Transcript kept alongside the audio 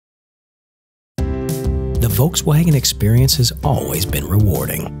The Volkswagen experience has always been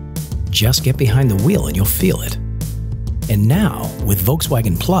rewarding. Just get behind the wheel and you'll feel it. And now, with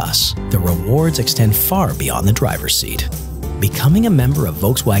Volkswagen Plus, the rewards extend far beyond the driver's seat. Becoming a member of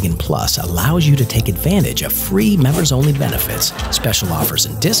Volkswagen Plus allows you to take advantage of free members-only benefits, special offers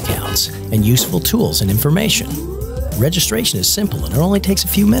and discounts, and useful tools and information. Registration is simple and it only takes a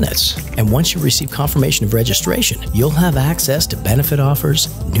few minutes. And once you receive confirmation of registration, you'll have access to benefit offers,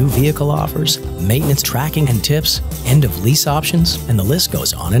 new vehicle offers, maintenance tracking and tips, end-of-lease options, and the list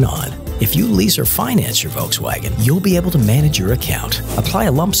goes on and on. If you lease or finance your Volkswagen, you'll be able to manage your account, apply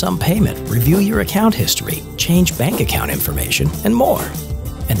a lump sum payment, review your account history, change bank account information, and more.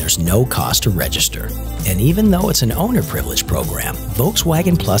 And there's no cost to register. And even though it's an owner privilege program,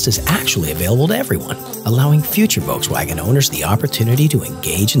 Volkswagen Plus is actually available to everyone, allowing future Volkswagen owners the opportunity to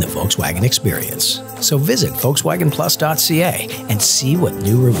engage in the Volkswagen experience. So visit VolkswagenPlus.ca and see what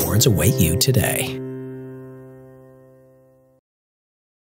new rewards await you today.